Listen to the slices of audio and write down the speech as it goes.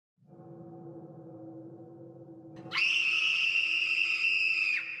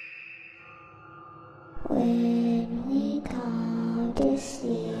When we come to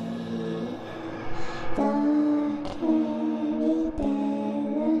see the teddy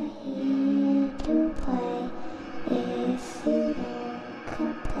bear here to play, if you don't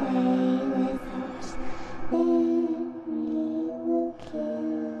come play with us, then we will kill you.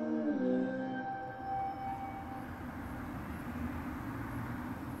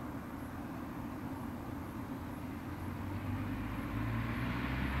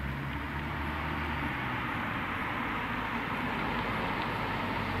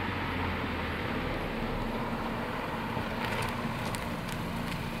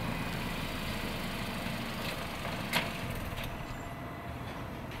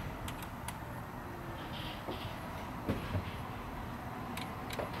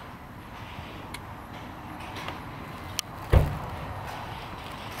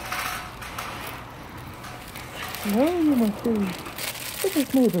 No, you must be. This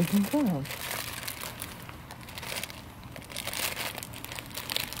is neighbors in town.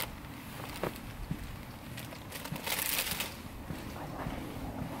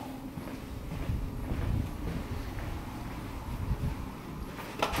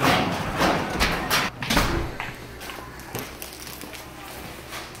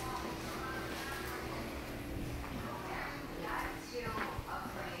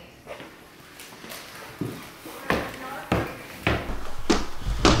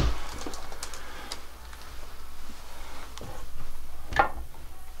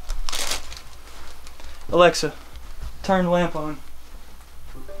 Alexa, turn the lamp on.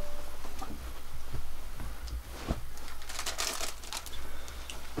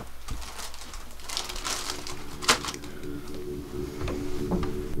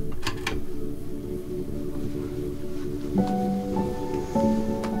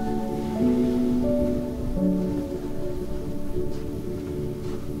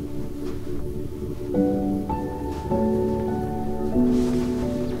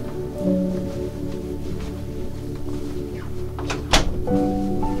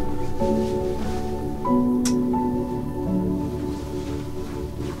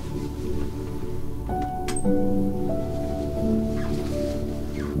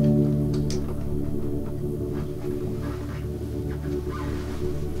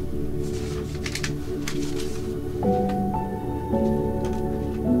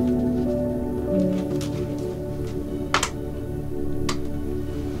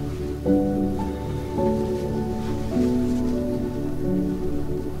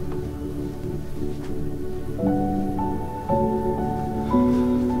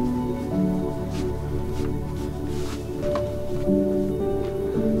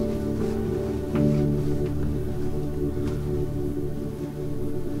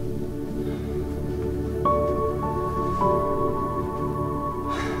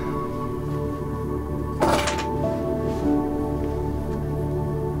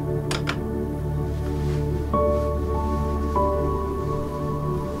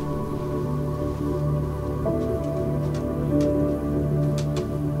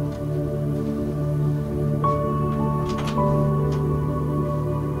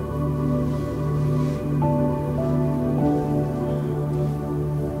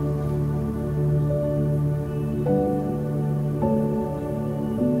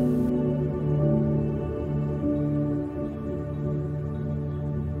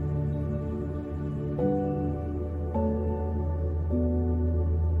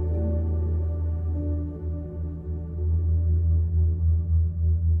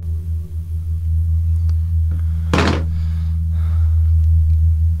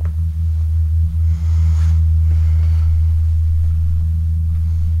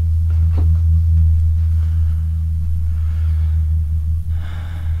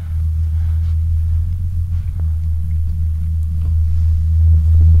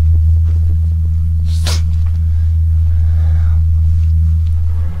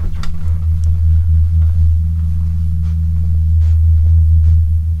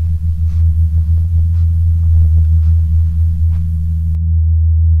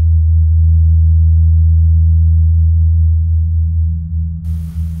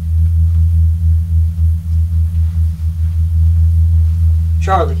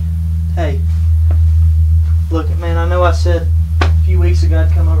 Charlie, hey, look, man, I know I said a few weeks ago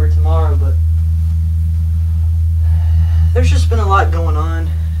I'd come over tomorrow, but there's just been a lot going on,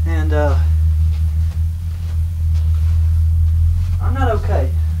 and I'm not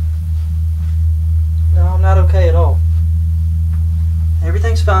okay. No, I'm not okay at all.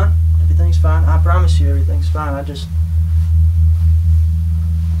 Everything's fine. Everything's fine. I promise you everything's fine.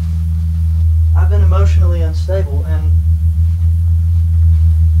 I've been emotionally emotionally unstable, and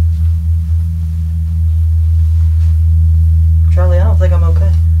Charlie, I don't think I'm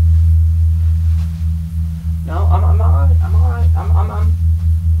okay. No, I'm alright. I'm alright. I'm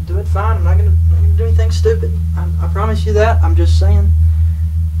doing fine. I'm not gonna do anything stupid. I promise you that. I'm just saying.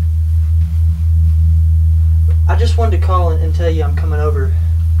 I just wanted to call and tell you I'm coming over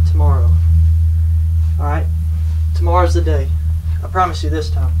tomorrow. Alright? Tomorrow's the day. I promise you this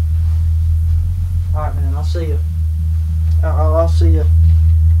time. Alright, man. I'll see you. I'll see you.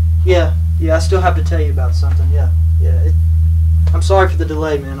 Yeah, I still have to tell you about something. Yeah. I'm sorry for the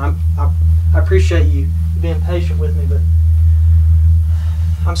delay, man. I appreciate you being patient with me, but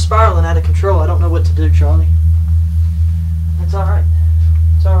I'm spiraling out of control. I don't know what to do, Charlie. It's alright.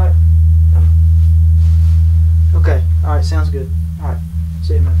 It's alright. Okay. Alright, sounds good. Alright.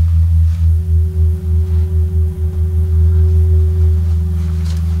 See you, man.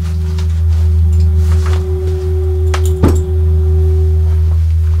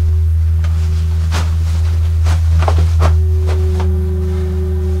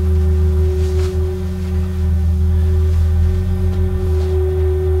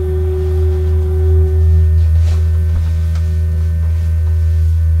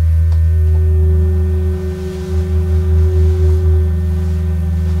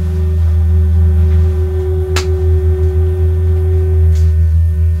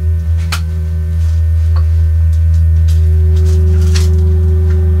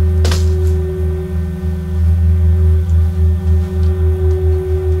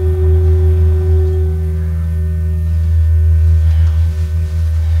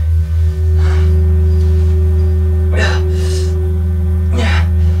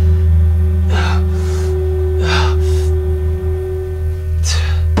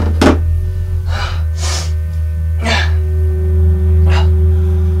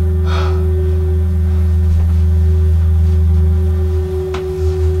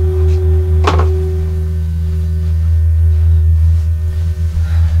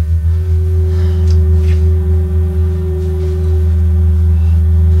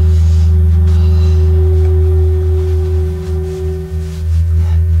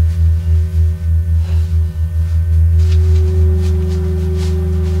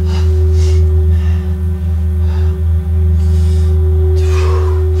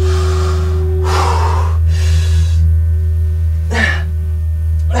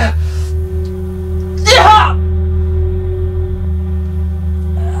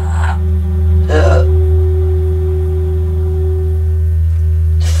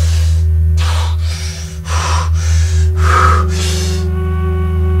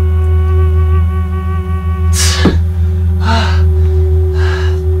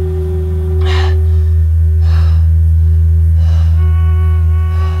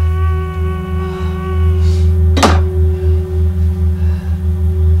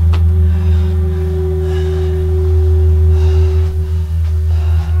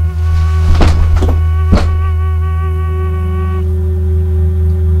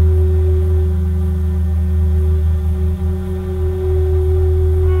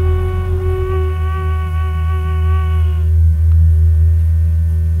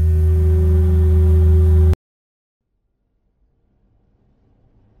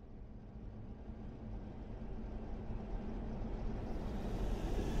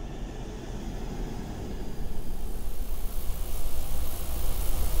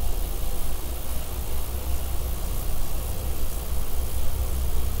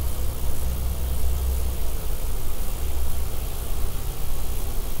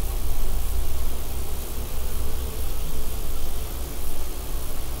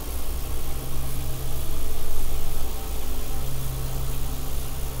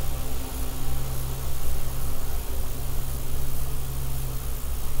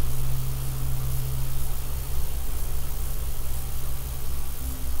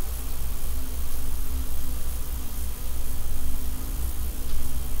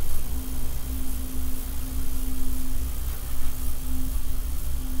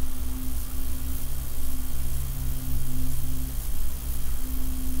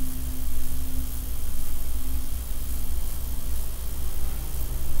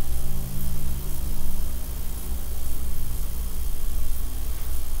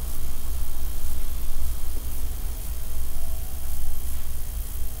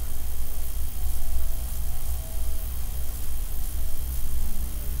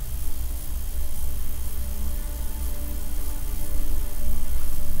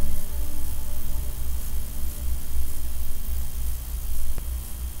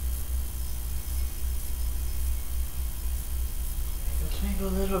 Go a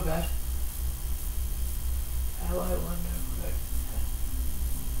little bit. how I wonder where.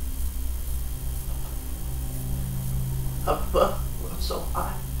 Up above, up so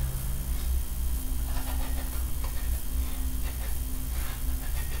high.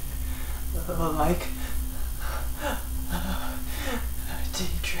 Like a tea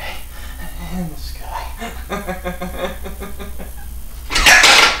tray in the sky.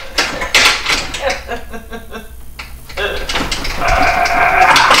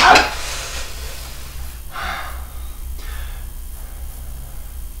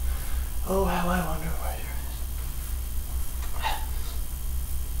 Oh, how I wonder where you're at.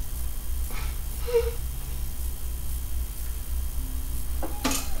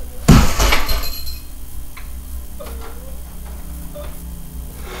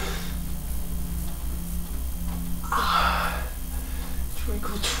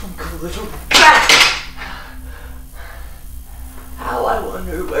 Twinkle, twinkle, little bat. How I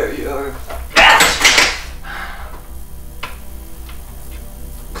wonder where you're at.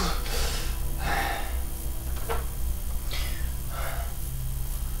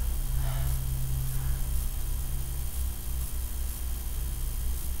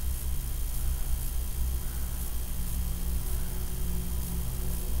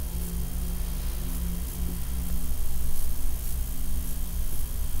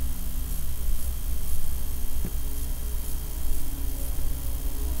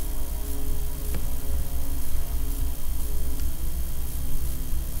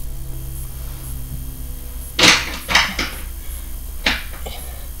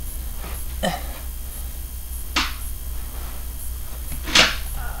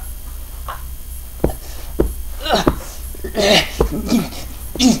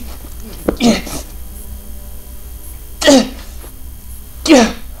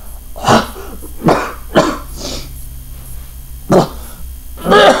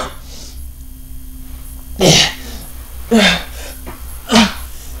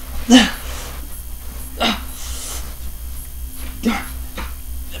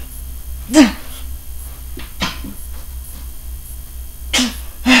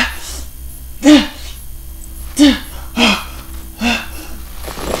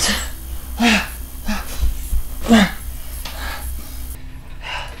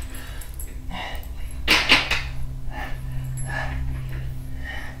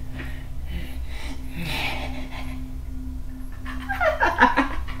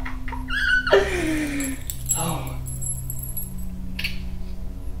 Oh.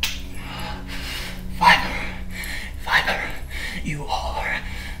 Viper, you are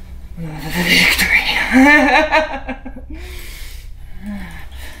victory.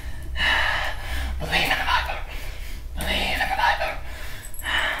 Believe in the Viper. Believe in the Viper.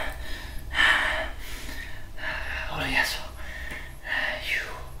 Oh yes. You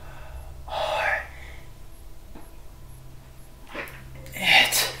are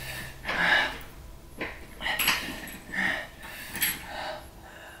it.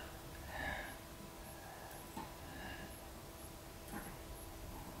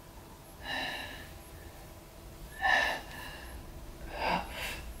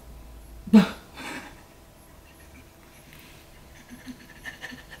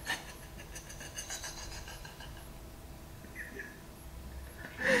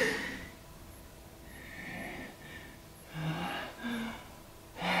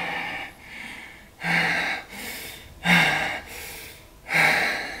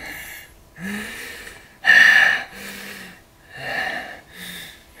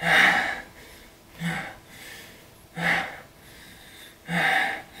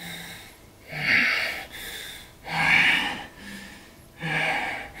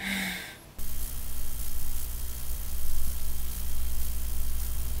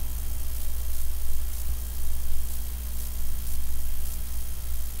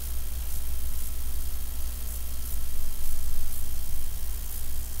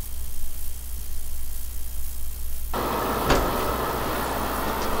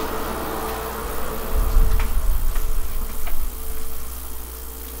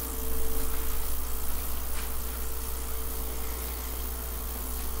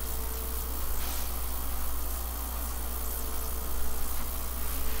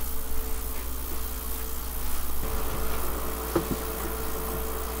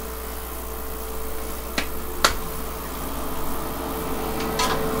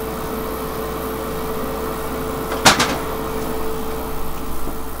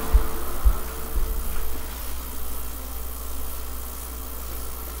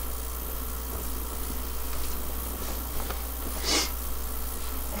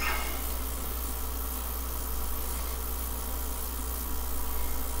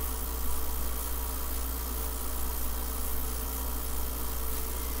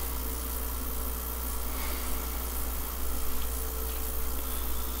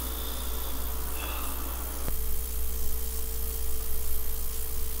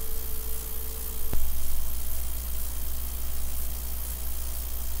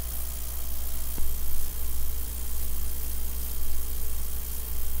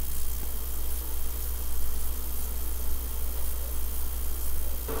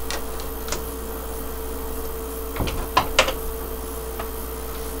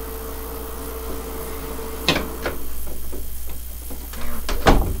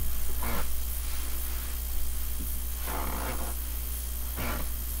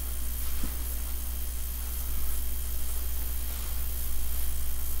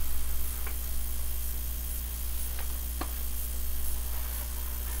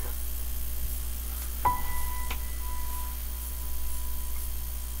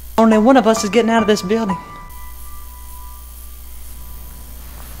 Only one of us is getting out of this building.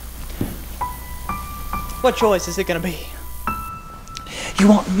 What choice is it gonna be? You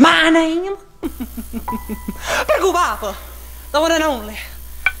want my name? Papa, the one and only.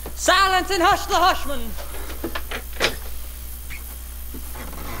 Silence and hush the hushman.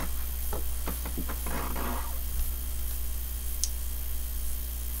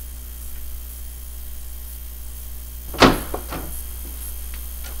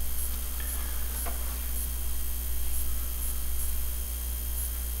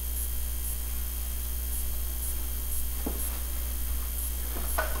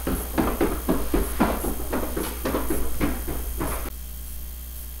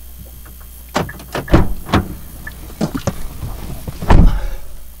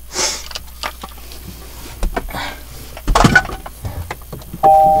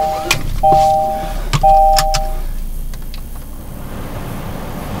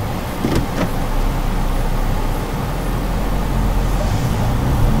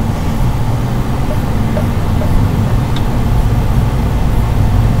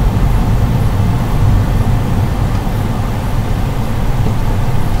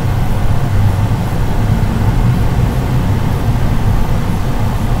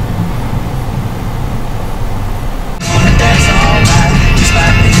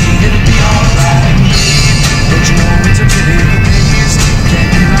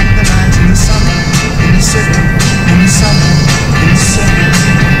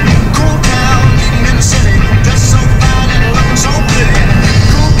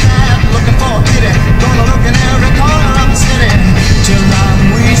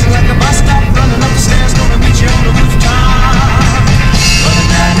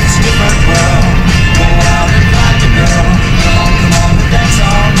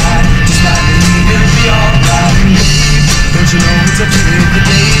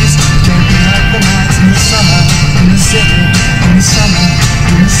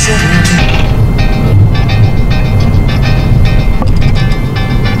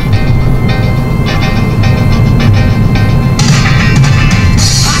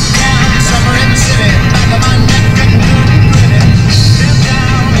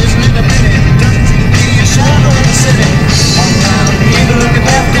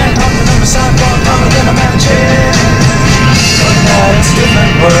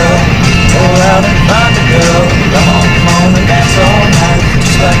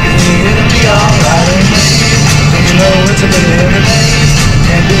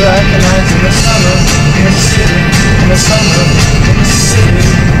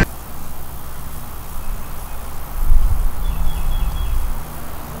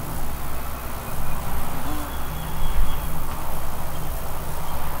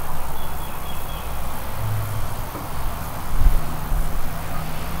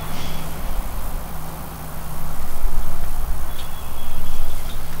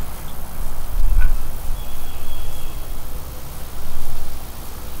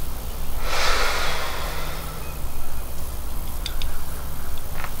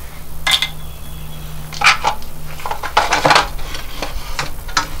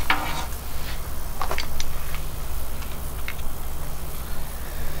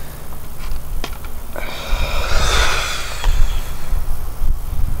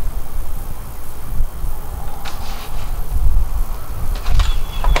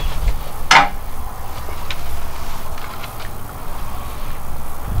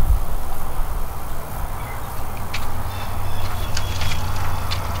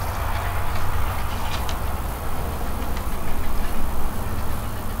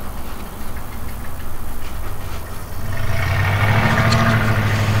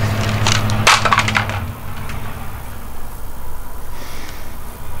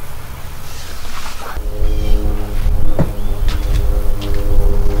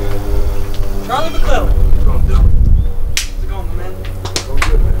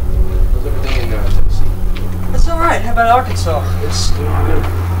 How about Arkansas? It's doing good.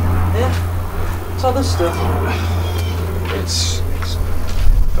 Yeah. What's all this stuff? It's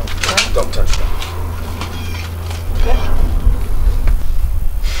don't touch that. Okay.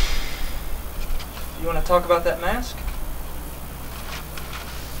 You want to talk about that mask?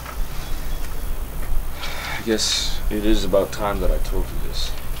 I guess it is about time that I told you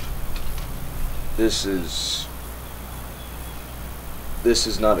this. This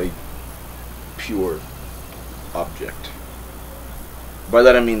is not a pure object. By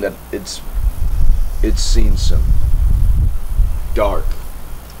that I mean that it's seen some dark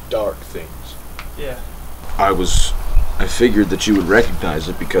things. Yeah. I figured that you would recognize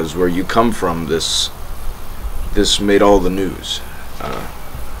it because where you come from, this made all the news.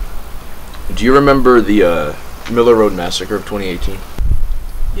 Do you remember the Miller Road Massacre of 2018?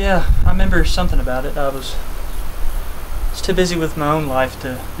 Yeah, I remember something about it. I was too busy with my own life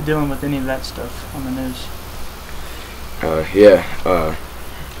to be dealing with any of that stuff on the news. Yeah.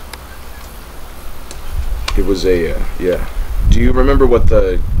 It was yeah. Do you remember what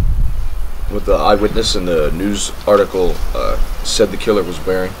the eyewitness in the news article said the killer was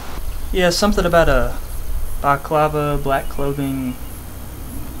wearing? Yeah, something about a balaclava, black clothing.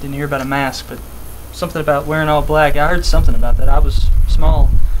 Didn't hear about a mask, but something about wearing all black. I heard something about that. I was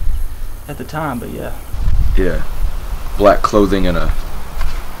small at the time, but yeah. Yeah. Black clothing and a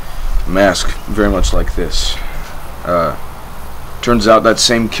mask, very much like this. Turns out that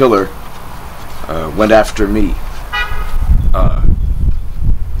same killer went after me.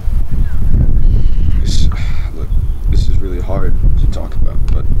 This is really hard to talk about,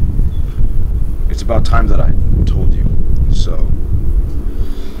 but it's about time that I told you. So,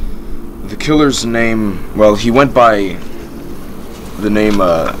 the killer's name, well, he went by the name,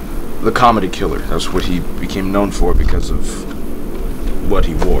 the Comedy Killer. That's what he became known for because of what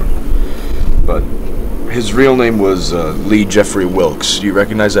he wore. But his real name was Lee Jeffrey Wilkes. Do you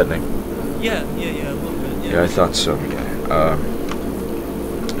recognize that name? Yeah, a little bit. Yeah, I thought so. Yeah.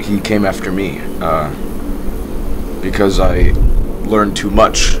 He came after me because I learned too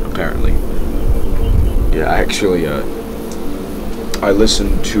much, apparently. Yeah, actually, I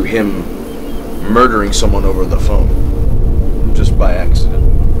listened to him murdering someone over the phone just by accident.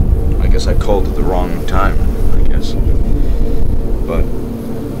 I guess I called at the wrong time, I guess. But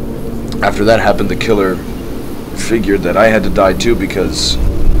after that happened, the killer figured that I had to die too because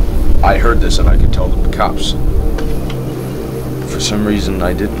I heard this and I could tell the cops. For some reason,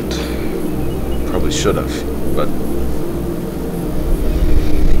 I didn't. Probably should have, but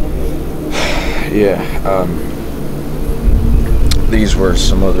yeah. These were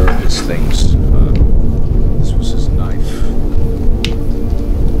some other of his things. This was his knife.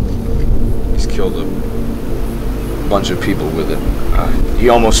 He's killed a bunch of people with it. He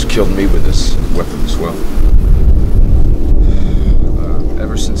almost killed me with this weapon as well.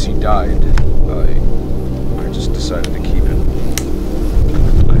 Ever since he died, I just decided to keep it.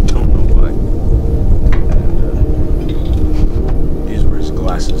 I don't know why. And these were his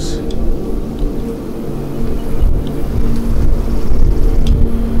glasses.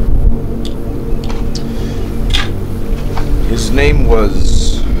 His name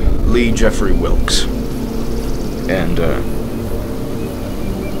was Lee Jeffrey Wilkes. And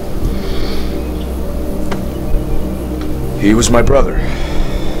he was my brother.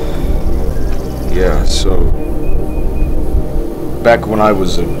 Yeah, so back when I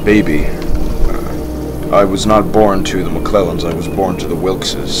was a baby, I was not born to the McClellans, I was born to the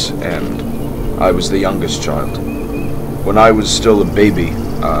Wilkes, and I was the youngest child. When I was still a baby,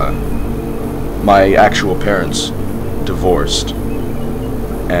 my actual parents divorced,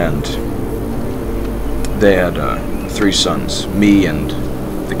 and they had 3 sons, me and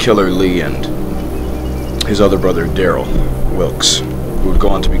the killer Lee and his other brother Daryl Wilkes, who would go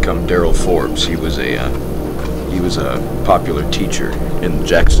on to become Daryl Forbes. He was a popular teacher in the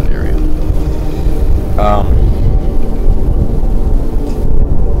Jackson area.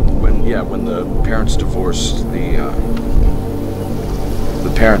 When the parents divorced,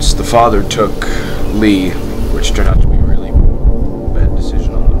 the father took Lee, which turned out to be a really bad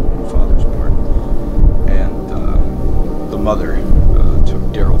decision on the father's part, and the mother took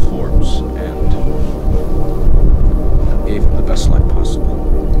Daryl Forbes and gave him the best life possible.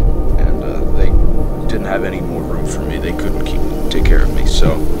 And they didn't have any more room for me. They couldn't take care of me,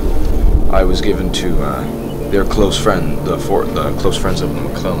 so I was given to their close friend, the close friends of the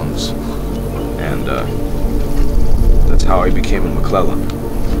McClellans, and that's how I became a McClellan.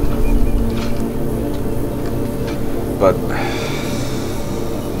 But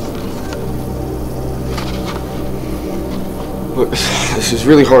look, this is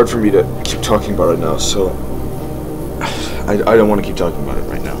really hard for me to keep talking about it now, so I don't want to keep talking about it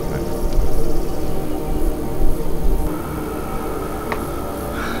right now.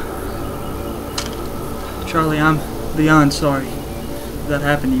 Charlie, I'm beyond sorry that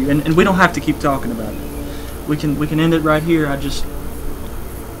happened to you, and we don't have to keep talking about it. We can end it right here.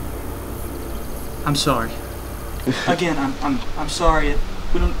 I'm sorry. Again, I'm sorry.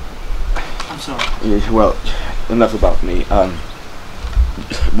 I'm sorry. Yeah, well, enough about me.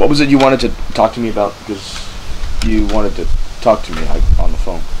 What was it you wanted to talk to me about? Because you wanted to talk to me on the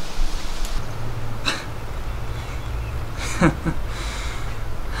phone.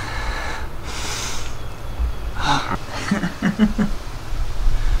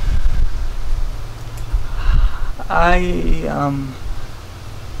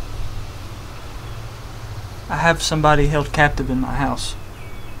 I have somebody held captive in my house.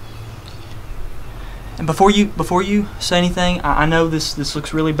 And before you say anything, I know this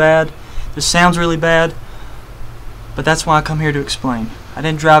looks really bad. This sounds really bad. But that's why I come here to explain. I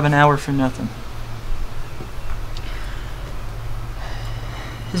didn't drive an hour for nothing.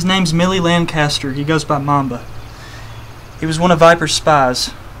 His name's Millie Lancaster. He goes by Mamba. He was one of Viper's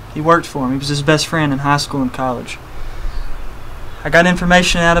spies. He worked for him. He was his best friend in high school and college. I got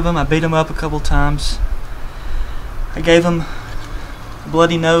information out of him. I beat him up a couple times. I gave him a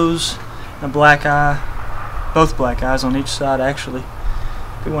bloody nose and a black eye. Both black eyes on each side, actually.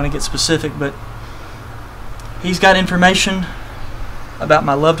 If we want to get specific, but he's got information about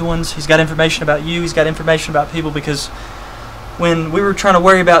my loved ones. He's got information about you. He's got information about people, because when we were trying to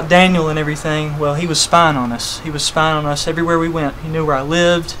worry about Daniel and everything, well, he was spying on us. He was spying on us everywhere we went. He knew where I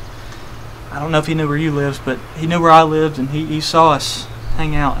lived. I don't know if he knew where you lived, but he knew where I lived, and he saw us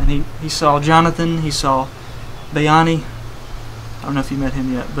hang out. And he saw Jonathan. He saw Bayani. I don't know if you met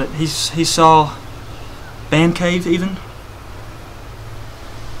him yet, but he saw Band Cave even.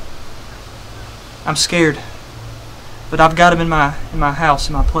 I'm scared. But I've got him in my house,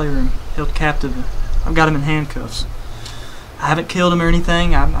 in my playroom, held captive. I've got him in handcuffs. I haven't killed him or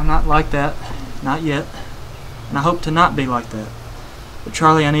anything. I'm not like that. Not yet. And I hope to not be like that. But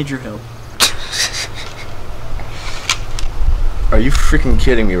Charlie, I need your help. Are you freaking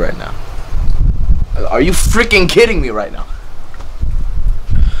kidding me right now? Are you freaking kidding me right now?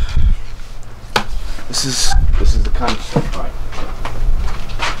 This is the kind of stuff. All right.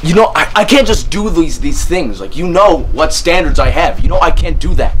 You know, I can't just do these things. Like, you know what standards I have. You know I can't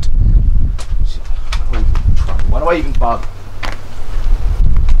do that. Why do I even bother?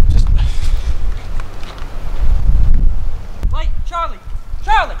 Just... Wait, Charlie!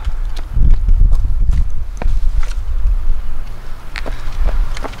 Charlie!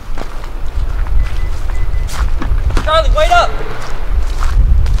 Charlie, wait up!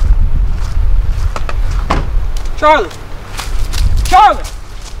 Charlie! Charlie!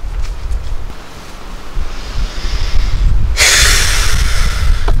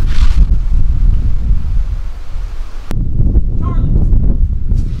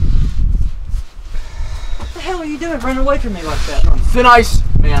 What the hell are you doing running away from me like that? Thin ice,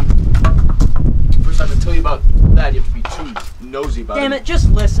 man. First time to tell you about that, you have to be too nosy about it. Damn it, just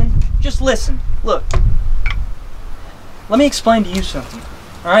listen. Just listen. Look. Let me explain to you something.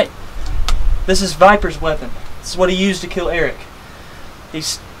 Alright? This is Viper's weapon. This is what he used to kill Eric.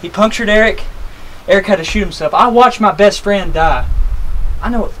 He punctured Eric. Eric had to shoot himself. I watched my best friend die. I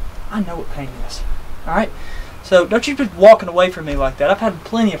know what pain is. Alright? So don't you be walking away from me like that. I've had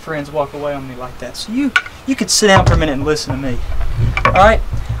plenty of friends walk away on me like that. So you could sit down for a minute and listen to me. Alright?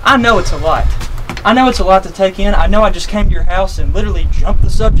 I know it's a lot. I know it's a lot to take in. I know I just came to your house and literally jumped the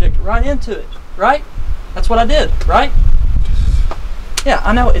subject right into it. Right? That's what I did. Right? Yeah,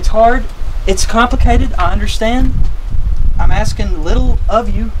 I know it's hard. It's complicated. I understand. I'm asking little of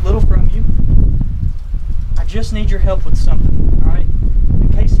you, little from you. I just need your help with something. Alright? In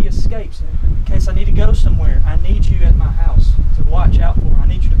case he escapes. In case I need to go somewhere, I need you at my house to watch out for him. I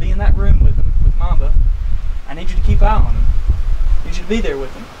need you to be in that room with him, with Mamba. I need you to keep an eye on him. I need you to be there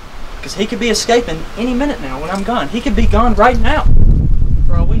with him. Because he could be escaping any minute now when I'm gone. He could be gone right now,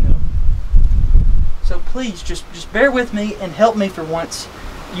 for all we know. So please, just bear with me and help me for once.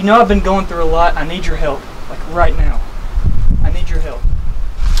 You know I've been going through a lot. I need your help, like right now. I need your help.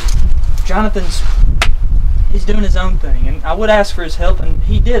 He's doing his own thing, and I would ask for his help, and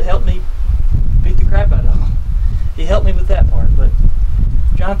he did help me beat the crap out of him. He helped me with that part, but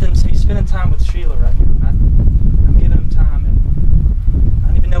he's spending time with Sheila right now. I'm giving him time, and I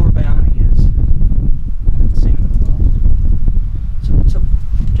don't even know where Bayani is. I haven't seen him in a while. So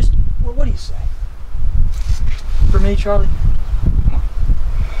just, well, what do you say? For me, Charlie? Come on.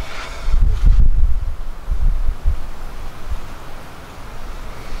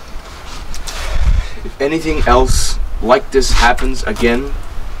 If anything else like this happens again...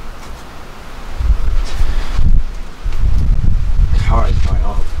 Alright, fine.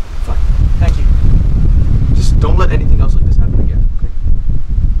 Thank you. Just don't let anything else like this happen again, okay?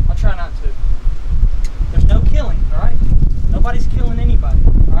 I'll try not to. There's no killing, alright? Nobody's killing anybody,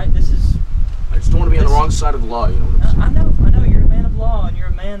 alright? This is... I just don't want to be on the wrong side of the law, you know what I'm saying? I know. You're a man of law, and you're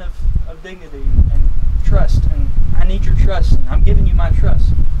a man of dignity and trust, and I need your trust, and I'm giving you my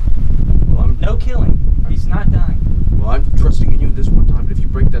trust. Well, no killing. He's not dying. Well, I'm trusting in you this one time, but if you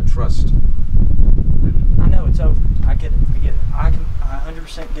break that trust... I know it's over. I get it. I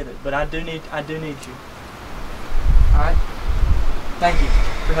 100% get it, but I do need you. Alright? Thank you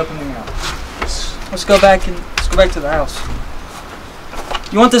for helping me out. Yes. Let's go back to the house.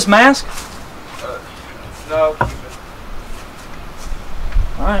 You want this mask? No, keep it.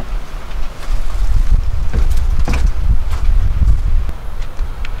 All right.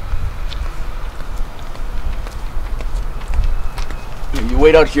 You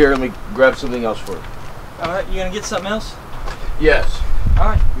wait out here. Let me grab something else for you. All right. You gonna get something else? Yes. All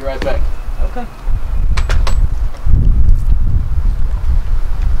right. Be right back. Okay.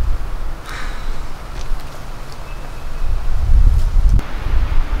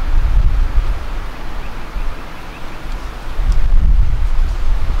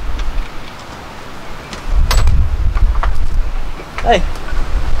 Hey.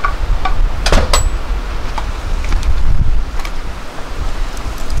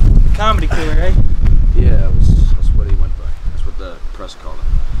 Comedy killer, eh? Yeah, that's what he went by. That's what the press called him.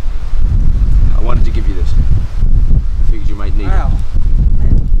 I wanted to give you this. I figured you might need Wow.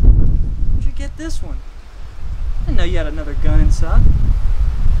 Man, where'd you get this one? I didn't know you had another gun inside.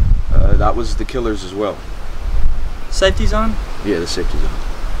 it. That was the killer's as well. Safety's on? Yeah, the safety's on.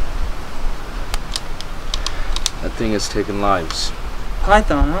 That thing has taken lives.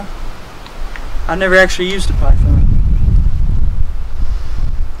 Python, huh? I've never actually used a python.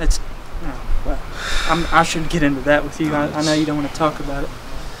 It's... No, well, I shouldn't get into that with you. I know you don't want to talk about it.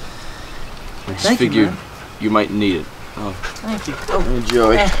 I just Thank you, figured man. you might need it. Oh, Thank you. Oh, hey,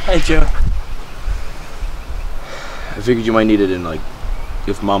 Joey. hey, Joe. I figured you might need it in, like,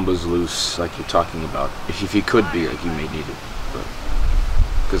 if Mamba's loose, like you're talking about. If he could be, like, you may need it.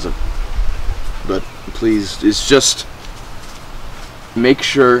 But please, it's just... Make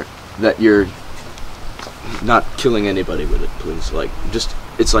sure that you're not killing anybody with it, please. Like, just...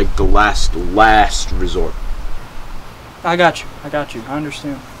 It's like the last resort. I got you. I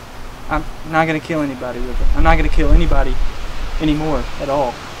understand. I'm not going to kill anybody with it. I'm not going to kill anybody anymore at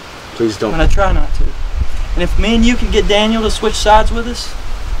all. Please don't. And I try not to. And if me and you can get Daniel to switch sides with us,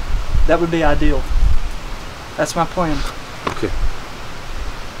 that would be ideal. That's my plan. Okay.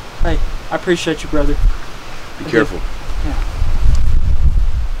 Hey, I appreciate you, brother. Be careful. Yeah.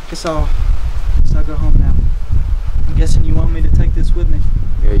 Guess I'll go home now. I'm guessing you want me to take this with me.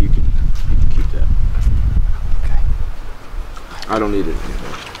 Yeah, you can keep that. Okay. I don't need it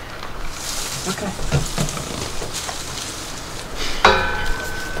anymore. Okay.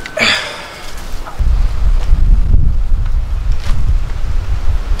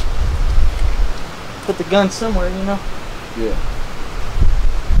 Put the gun somewhere, you know. Yeah.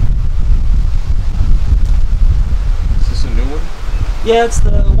 Is this a new one? Yeah, it's the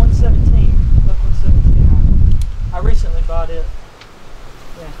 117. Look, 117. I recently bought it.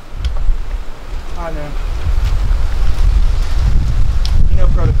 Yeah. I know. You know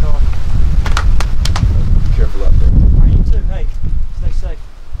protocol. Be careful out there. Alright, you too. Hey, stay safe.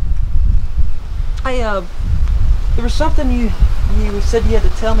 Hey, there was something you said you had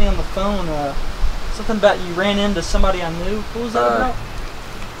to tell me on the phone. Something about you ran into somebody I knew. What was that about?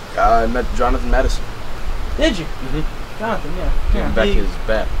 I met Jonathan Madison. Did you? Mm-hmm. Jonathan, yeah. Gave him back his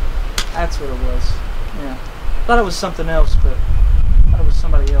bat. That's what it was. Yeah. Thought it was something else, but thought it was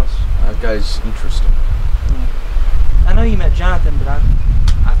somebody else. That guy's interesting. Yeah. I know you met Jonathan, but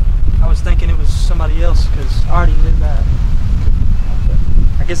I was thinking it was somebody else because I already knew that. But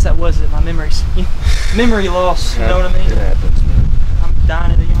I guess that was it. My memory loss. You know what I mean? It happens, man. I'm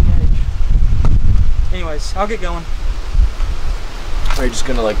dying at a young age. Anyways, I'll get going. Are you just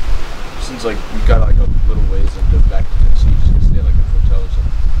gonna, like, since, like, we got, like, a little ways into back to Tennessee, you just gonna stay, like, at a hotel or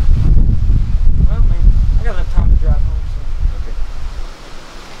something? Well, man, I got enough time to drive home, so. Okay.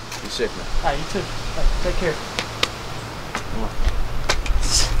 Be safe, man. Alright, you too. Hey, take care. Come on.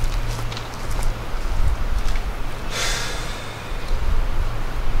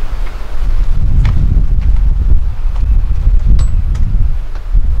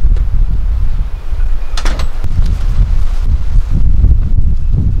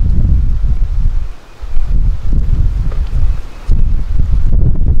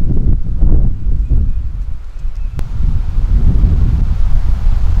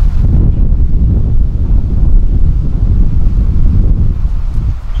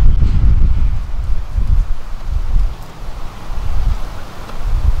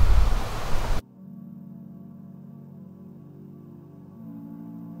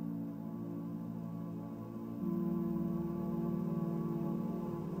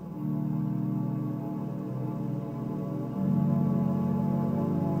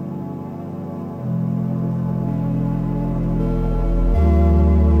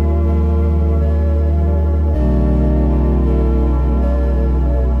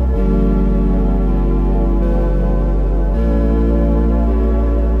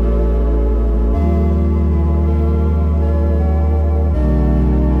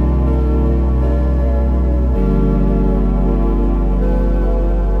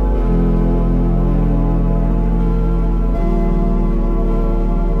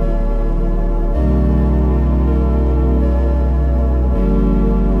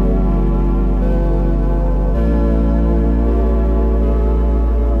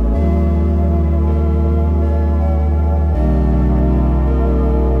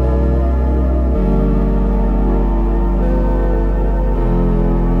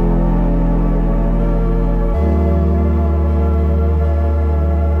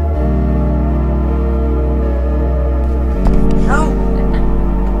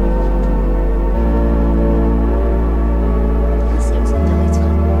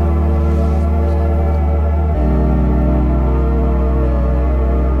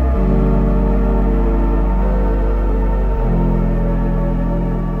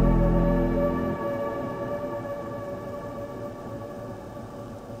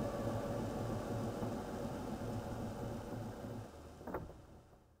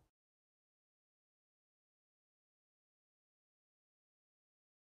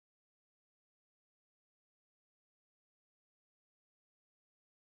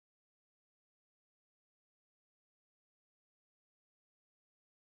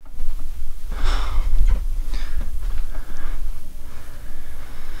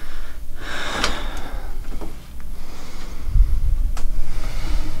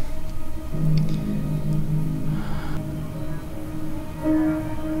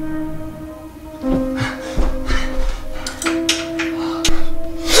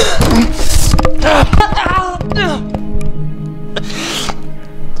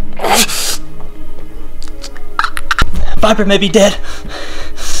 Viper may be dead,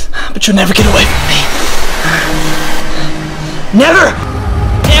 but you'll never get away from me. Never!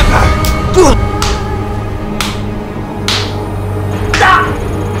 Never!